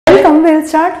we'll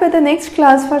start with the next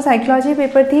class for Psychology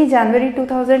paper 3 January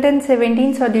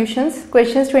 2017 solutions,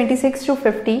 questions 26 to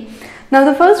 50. Now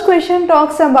the first question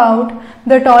talks about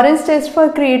the Torrance test for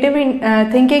creative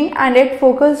thinking, and it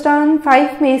focused on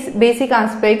 5 basic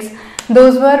aspects.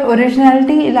 Those were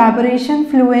originality, elaboration,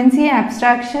 fluency,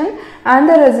 abstraction, and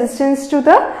the resistance to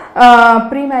the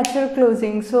premature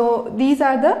closing. So these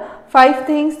are the 5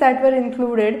 things that were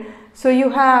included. So you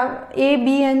have A,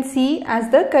 B and C as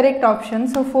the correct option.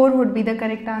 So 4 would be the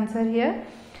correct answer here.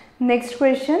 Next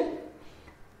question.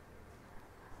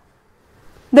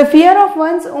 The fear of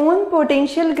one's own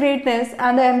potential greatness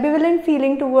and the ambivalent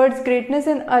feeling towards greatness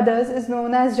in others is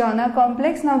known as Jhana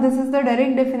complex. Now this is the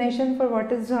direct definition for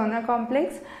what is Jhana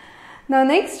complex. Now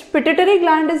next, pituitary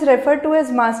gland is referred to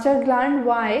as master gland.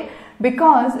 Why?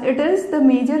 Because it is the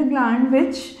major gland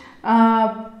which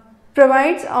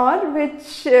provides or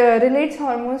which relates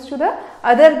hormones to the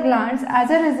other glands.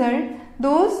 As a result,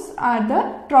 those are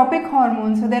the tropic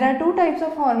hormones. So there are 2 types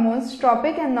of hormones,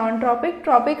 tropic and non-tropic.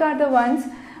 Tropic are the ones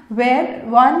where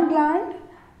one gland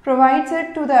provides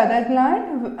it to the other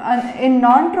gland. In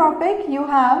non-tropic, you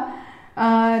have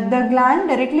the gland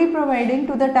directly providing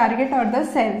to the target or the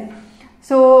cell.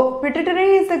 So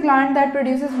pituitary is the gland that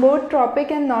produces both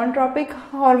tropic and non-tropic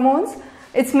hormones.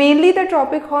 It's mainly the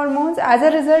tropic hormones. As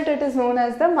a result, it is known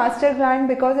as the master gland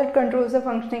because it controls the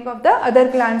functioning of the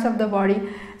other glands of the body.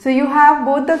 So you have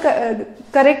both the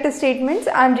correct statements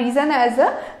and reason as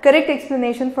a correct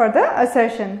explanation for the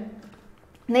assertion.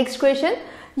 Next question,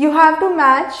 you have to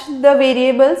match the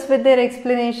variables with their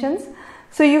explanations.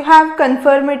 So you have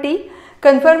conformity.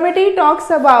 Conformity talks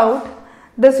about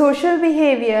the social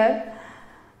behavior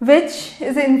which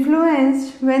is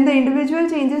influenced when the individual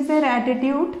changes their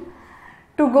attitude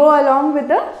to go along with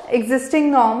the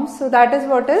existing norms. So that is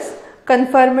what is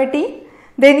conformity.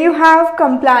 Then you have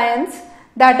compliance,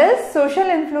 that is social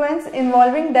influence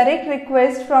involving direct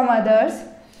request from others.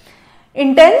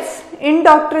 Intense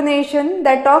indoctrination,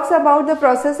 that talks about the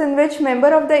process in which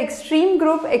member of the extreme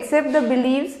group accept the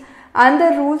beliefs and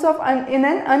the rules of in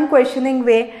an unquestioning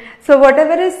way. So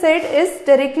whatever is said is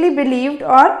directly believed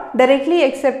or directly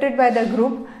accepted by the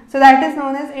group. So that is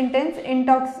known as intense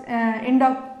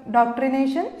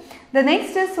indoctrination. The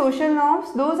next is social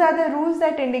norms. Those are the rules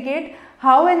that indicate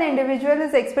how an individual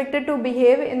is expected to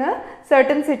behave in a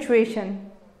certain situation.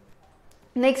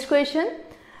 Next question,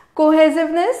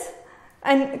 cohesiveness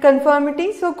and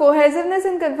conformity. So cohesiveness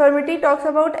and conformity talks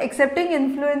about accepting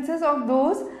influences of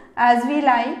those as we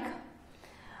like.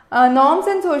 Norms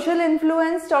and social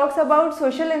influence talks about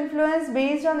social influence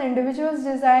based on individuals'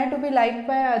 desire to be liked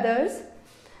by others.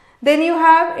 Then you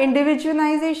have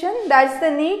individualization, that's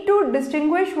the need to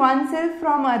distinguish oneself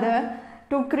from other,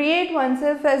 to create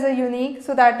oneself as a unique,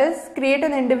 so that is create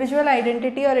an individual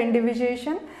identity or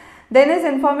individuation. Then is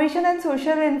information and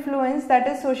social influence, that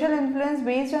is social influence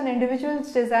based on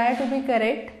individual's desire to be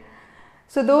correct.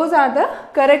 So those are the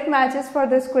correct matches for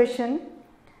this question.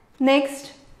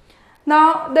 Next,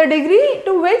 now the degree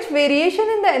to which variation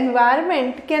in the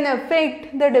environment can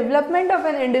affect the development of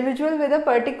an individual with a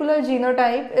particular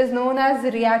genotype is known as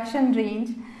reaction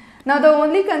range. Now the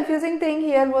only confusing thing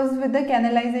here was with the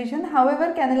canalization.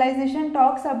 However, canalization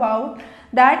talks about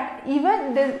that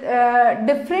even the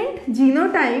different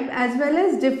genotype as well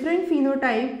as different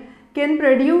phenotype can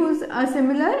produce a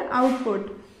similar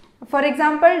output. For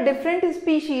example, different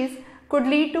species could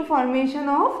lead to formation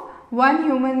of one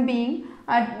human being.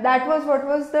 That was what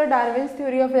was the Darwin's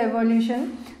theory of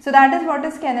evolution. So that is what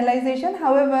is canalization.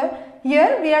 However,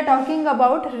 here we are talking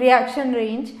about reaction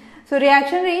range. So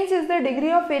reaction range is the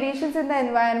degree of variations in the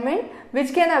environment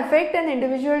which can affect an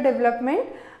individual development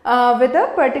with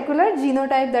a particular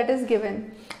genotype that is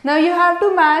given. Now you have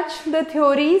to match the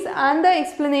theories and the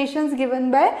explanations given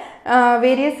by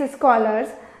various scholars.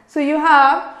 So you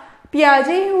have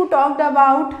Piaget, who talked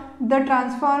about the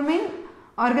transforming,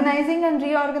 organizing and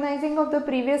reorganizing of the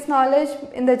previous knowledge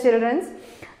in the children's.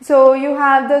 So you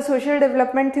have the social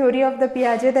development theory of the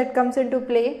Piaget that comes into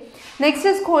play. Next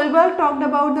is Kohlberg, talked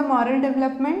about the moral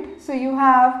development. So you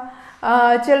have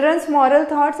children's moral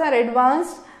thoughts are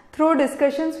advanced through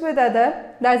discussions with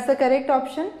other, that's the correct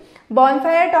option.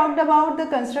 Bonfire talked about the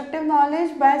constructive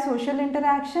knowledge by social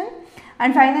interaction.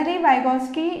 And finally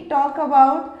Vygotsky talked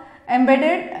about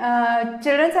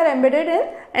children are embedded in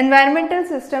environmental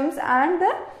systems, and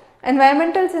the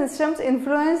environmental systems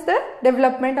influence the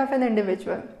development of an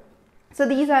individual. So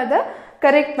these are the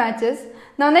correct matches.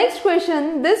 Now next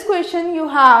question, this question you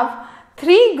have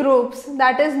 3 groups,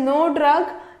 that is no drug,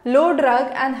 low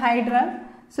drug and high drug.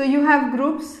 So you have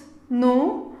groups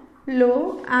no,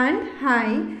 low and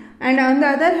high, and on the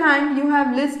other hand you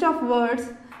have list of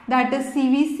words, that is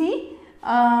CVC,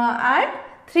 and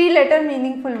 3-letter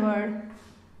meaningful word.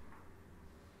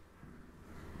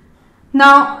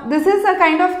 Now this is a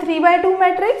kind of 3x2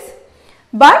 matrix,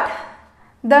 but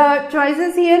the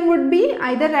choices here would be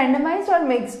either randomized or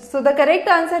mixed. So the correct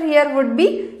answer here would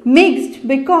be mixed,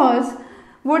 because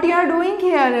what you are doing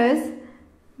here is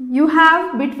you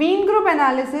have between group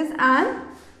analysis and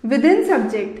within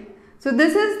subject. So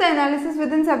this is the analysis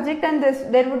within subject, and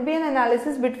there would be an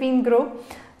analysis between group.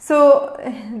 So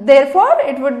therefore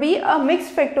it would be a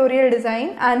mixed factorial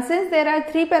design, and since there are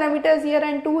 3 parameters here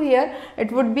and 2 here,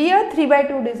 it would be a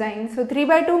 3x2 design. So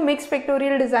 3x2 mixed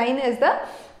factorial design is the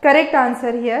correct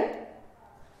answer here.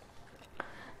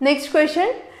 Next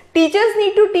question. Teachers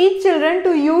need to teach children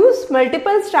to use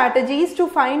multiple strategies to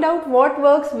find out what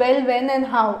works well, when and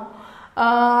how.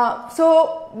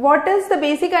 So what is the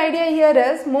basic idea here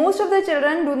is, most of the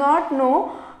children do not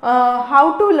know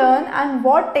how to learn and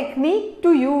what technique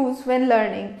to use when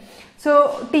learning.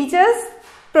 So teachers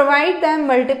provide them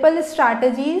multiple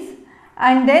strategies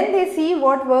and then they see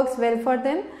what works well for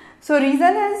them. So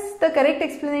reason is the correct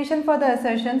explanation for the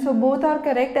assertion. So both are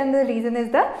correct and the reason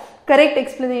is the correct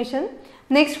explanation.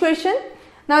 Next question.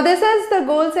 Now this is the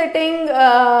goal setting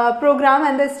program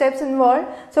and the steps involved.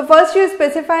 So first you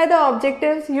specify the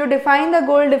objectives, you define the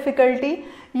goal difficulty,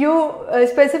 you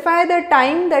specify the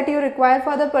time that you require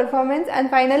for the performance, and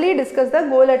finally discuss the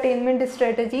goal attainment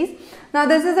strategies. Now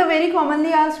this is a very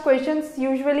commonly asked questions,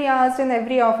 usually asked in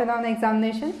every off and on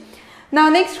examination. Now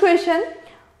next question.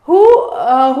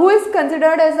 Who is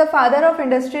considered as the father of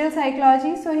industrial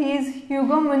psychology? So he is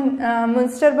Hugo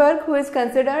Munsterberg, who is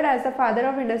considered as the father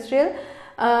of industrial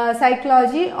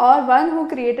psychology, or one who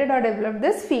created or developed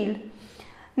this field.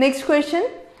 Next question.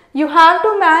 You have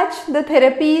to match the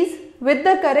therapies with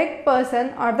the correct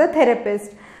person or the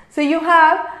therapist. So you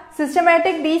have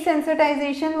systematic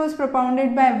desensitization was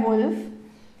propounded by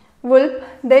Wolf.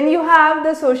 Then you have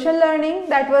the social learning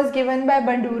that was given by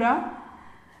Bandura.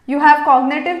 You have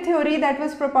cognitive theory that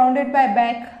was propounded by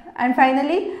Beck, and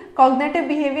finally cognitive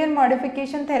behavior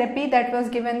modification therapy that was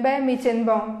given by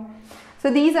Michenbaum.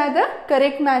 So these are the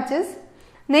correct matches.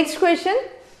 Next question.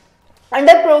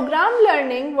 Under program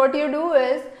learning, what you do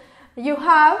is you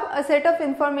have a set of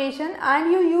information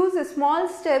and you use small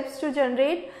steps to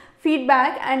generate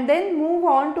feedback and then move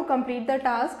on to complete the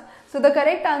task. So the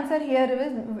correct answer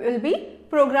here will be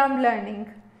program learning.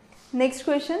 Next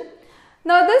question.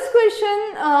 Now this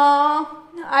question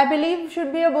I believe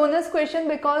should be a bonus question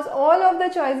because all of the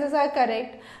choices are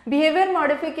correct. Behavior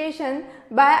modification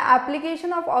by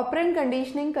application of operant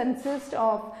conditioning consists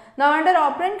of. Now under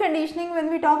operant conditioning,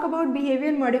 when we talk about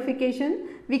behavior modification,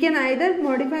 we can either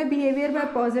modify behavior by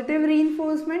positive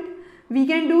reinforcement, we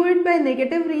can do it by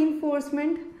negative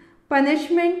reinforcement,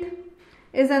 punishment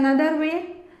is another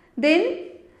way. Then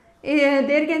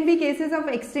there can be cases of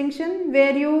extinction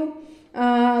where you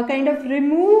kind of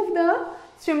remove the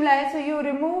stimuli, so you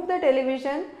remove the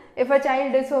television if a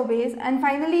child disobeys, and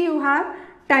finally you have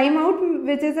timeout,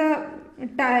 which is a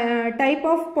type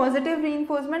of positive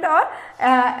reinforcement or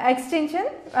extinction,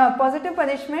 positive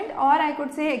punishment, or I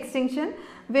could say extinction,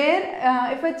 where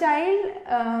if a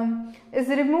child is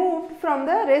removed from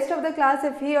the rest of the class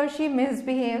if he or she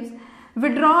misbehaves.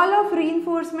 Withdrawal of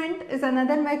reinforcement is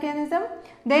another mechanism.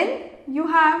 Then you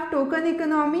have token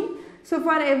economy. So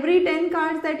for every 10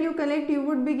 cards that you collect, you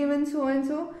would be given so and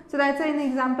so. So that's an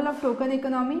example of token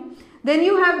economy. Then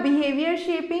you have behavior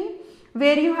shaping,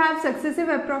 where you have successive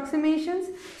approximations.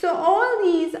 So all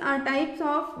these are types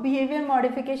of behavior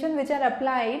modification which are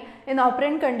applied in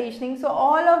operant conditioning. So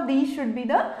all of these should be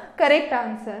the correct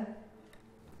answer.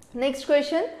 Next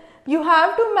question. You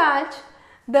have to match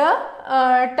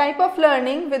the type of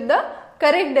learning with the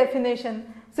correct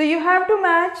definition. So you have to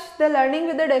match the learning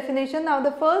with the definition. Now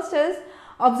the first is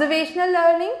observational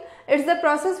learning. It's the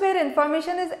process where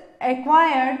information is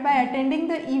acquired by attending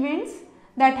the events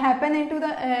that happen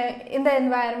in the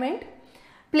environment.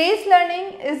 Place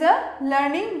learning is a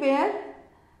learning where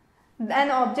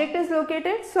an object is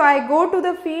located. So I go to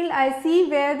the field, I see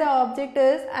where the object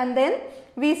is, and then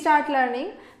we start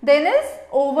learning. Then is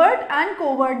overt and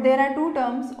covert. There are two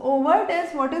terms. Overt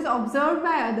is what is observed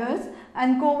by others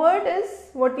and covert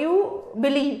is what you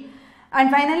believe.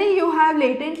 And finally you have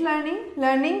latent learning,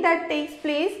 learning that takes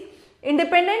place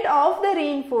independent of the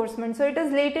reinforcement. So it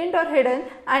is latent or hidden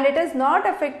and it is not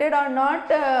affected or not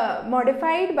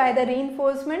modified by the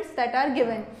reinforcements that are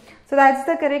given. So that's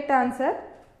the correct answer.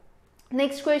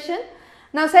 Next question.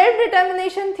 Now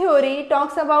self-determination theory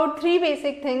talks about three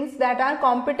basic things, that are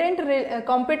competence,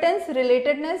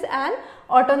 relatedness and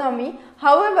autonomy.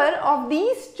 However, of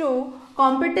these two,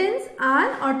 competence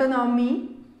and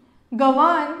autonomy,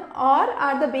 govern or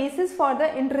are the basis for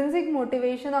the intrinsic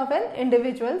motivation of an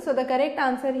individual. So the correct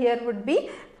answer here would be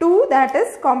 2, that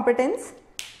is competence.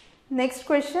 Next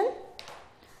question.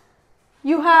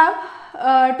 You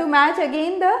have to match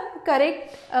again the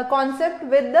correct concept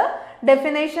with the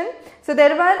definition. So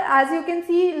there were, as you can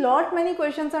see, many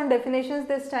questions on definitions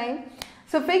this time.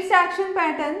 So fixed action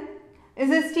pattern is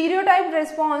a stereotyped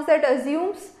response that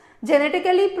assumes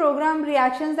genetically programmed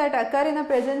reactions that occur in the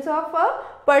presence of a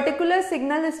particular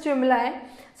signal stimuli.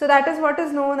 So that is what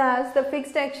is known as the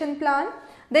fixed action plan.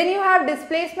 Then you have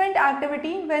displacement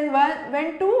activity,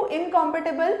 when two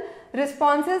incompatible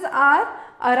responses are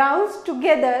aroused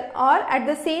together or at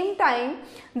the same time,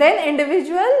 then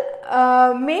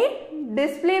individual may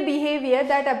display behavior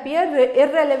that appear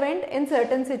irrelevant in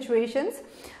certain situations.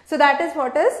 So that is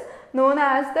what is known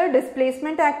as the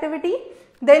displacement activity.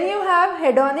 Then you have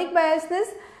hedonic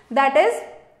biasness, that is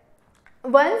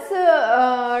one's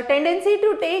tendency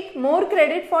to take more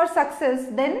credit for success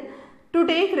than to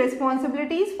take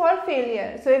responsibilities for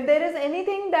failure. So if there is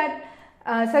anything that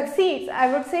succeeds,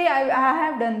 I would say I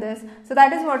have done this. So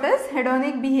that is what is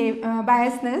hedonic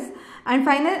biasness. And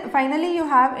finally you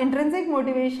have intrinsic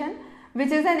motivation, which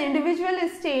is an individual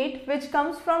state which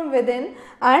comes from within,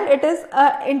 and it is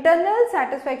internal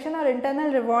satisfaction or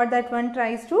internal reward that one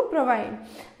tries to provide.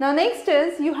 Now next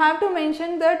is, you have to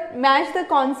mention that match the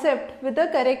concept with the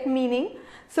correct meaning.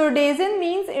 So Dasein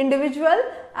means individual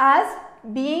as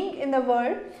being in the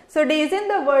world. So Dasein,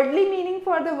 the worldly meaning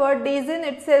for the word Dasein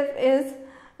itself is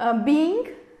being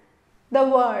the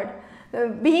word.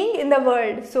 Being in the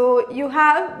world. So you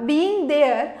have being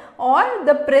there, or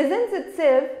the presence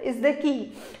itself is the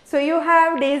key. So you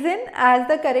have Dasein as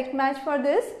the correct match for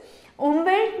this.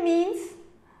 Umwelt means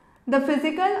the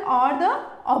physical or the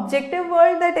objective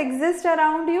world that exists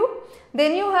around you.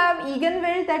 Then you have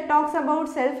Eigenwelt that talks about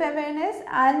self-awareness,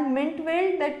 and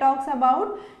Mintwelt that talks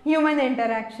about human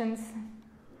interactions.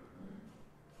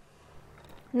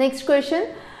 Next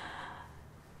question.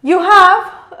 You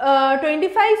have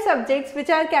 25 subjects which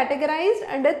are categorized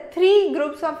under 3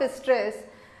 groups of stress.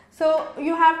 So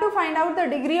you have to find out the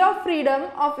degree of freedom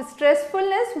of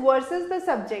stressfulness versus the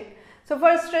subject. So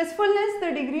for stressfulness,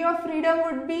 the degree of freedom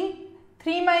would be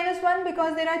 3 minus 1,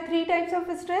 because there are 3 types of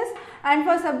stress, and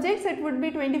for subjects it would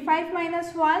be 25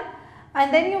 minus 1,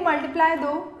 and then you multiply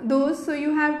those. So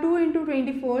you have 2 into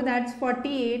 24, that's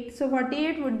 48. So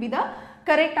 48 would be the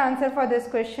correct answer for this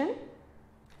question.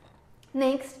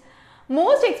 Next,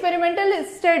 most experimental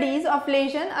studies of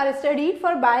lesion are studied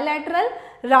for bilateral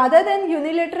rather than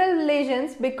unilateral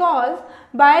lesions, because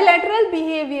bilateral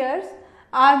behaviors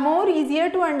are more easier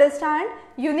to understand,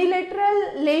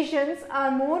 unilateral lesions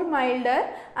are more milder,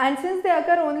 and since they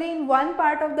occur only in one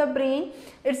part of the brain,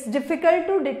 it's difficult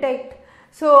to detect.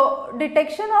 So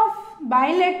detection of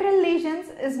bilateral lesions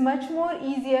is much more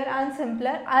easier and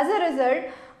simpler. As a result,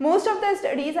 most of the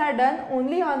studies are done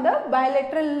only on the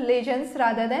bilateral lesions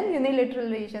rather than unilateral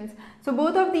lesions. So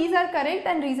both of these are correct,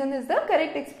 and reason is the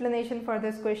correct explanation for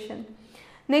this question.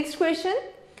 Next question.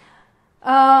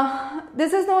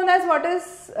 This is known as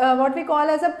what we call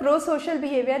as a pro-social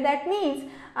behavior. That means,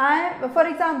 for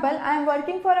example, I am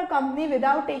working for a company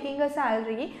without taking a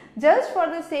salary, just for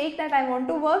the sake that I want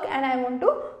to work and I want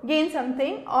to gain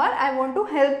something, or I want to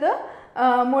help the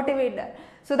motivator.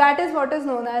 So that is what is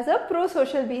known as a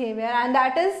pro-social behavior, and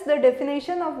that is the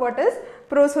definition of what is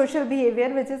pro-social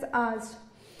behavior which is asked.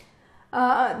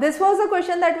 This was a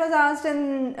question that was asked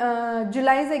in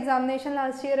July's examination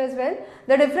last year as well.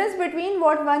 The difference between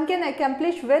what one can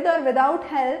accomplish with or without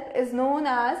help is known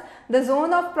as the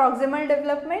zone of proximal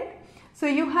development. So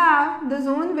you have the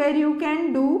zone where you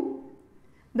can do,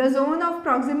 the zone of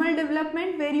proximal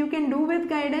development where you can do with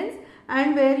guidance,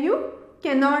 and where you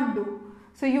cannot do.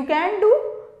 So you can do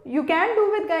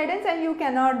with guidance and you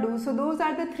cannot do. So those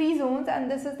are the 3 zones, and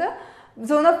this is the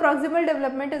zone of proximal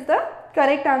development is the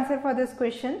correct answer for this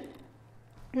question.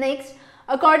 Next,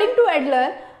 according to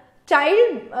Adler,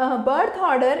 child birth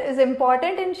order is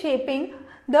important in shaping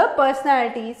the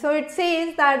personality. So it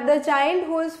says that the child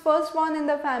who is first born in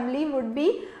the family would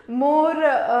be would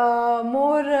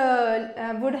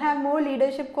have more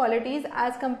leadership qualities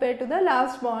as compared to the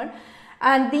last born.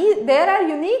 And there are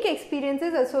unique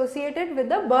experiences associated with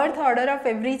the birth order of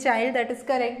every child. That is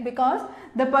correct, because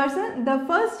the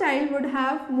first child would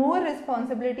have more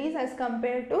responsibilities as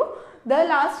compared to the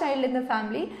last child in the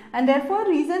family, and therefore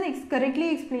reason correctly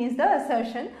explains the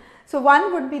assertion. So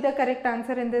 1 would be the correct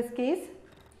answer in this case.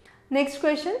 Next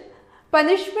question.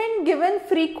 Punishment given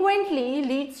frequently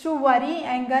leads to worry,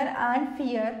 anger and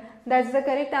fear. That's the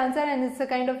correct answer, and it's a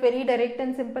kind of very direct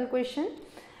and simple question.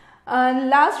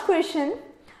 Last question.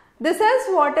 This is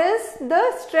what is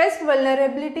the stress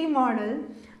vulnerability model,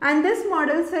 and this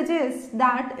model suggests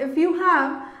that if you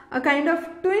have a kind of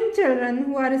twin children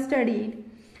who are studied,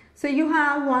 so you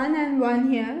have 1 and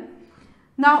 1 here.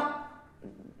 Now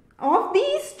of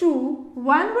these two,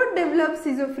 one would develop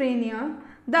schizophrenia,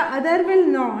 the other will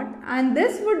not, and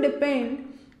this would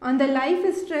depend on the life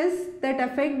stress that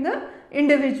affect the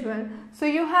individual. So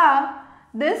you have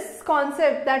this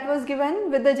concept that was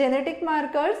given with the genetic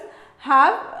markers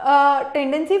have a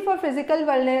tendency for physical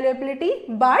vulnerability,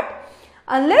 but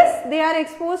unless they are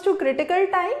exposed to critical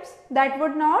times, that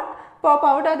would not pop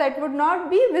out or that would not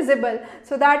be visible.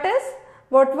 So that is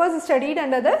what was studied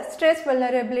under the stress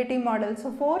vulnerability model.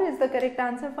 So 4 is the correct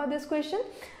answer for this question.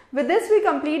 With this we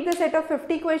complete the set of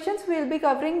 50 questions. We will be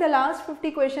covering the last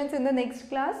 50 questions in the next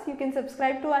class. You can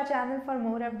subscribe to our channel for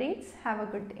more updates. Have a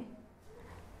good day.